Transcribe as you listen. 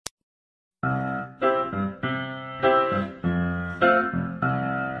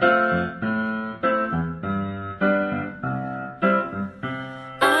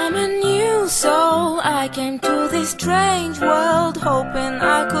strange world, hoping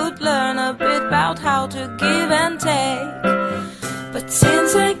I could learn a bit about how to give and take. But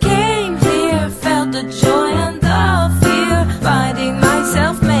since I came here, felt the joy and the fear, finding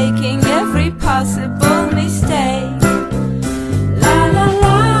myself making every possible mistake. La la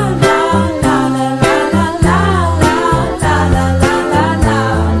la la la la la la la la la la la la la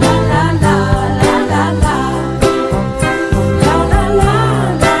la la la la.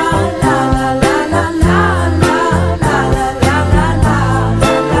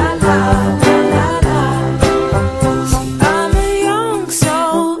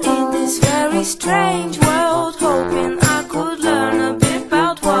 Strange world, hoping I could learn a bit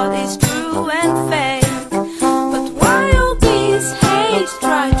about what is true and fake. But while these hates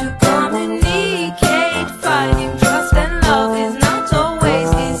try to communicate, finding trust and love is not always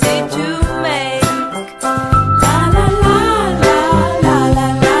easy to make. La la la la la la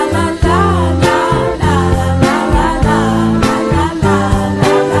la la la la la la la la la la la.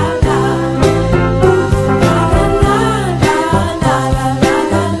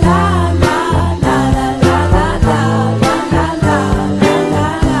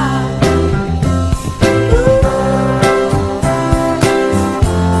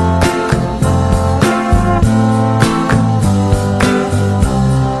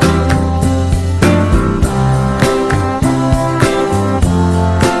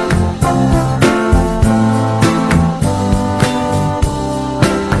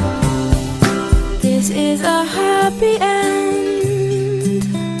 This is a happy end,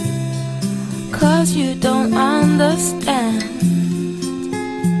 'cause you don't understand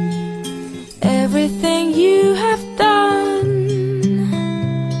everything you have done.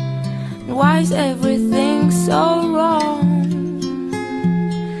 Why is everything so wrong?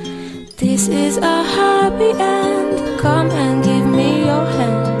 This is a happy end. Come and give me your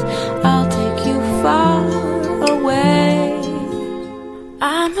hand, I'll take you far away.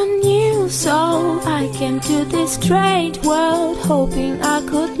 I'm a new soul, I came to this strange world, hoping I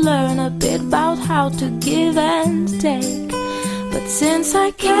could learn a bit about how to give and take. But since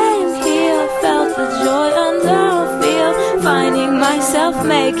I came here, felt the joy and the fear, finding myself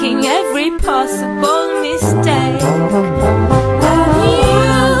making every possible mistake.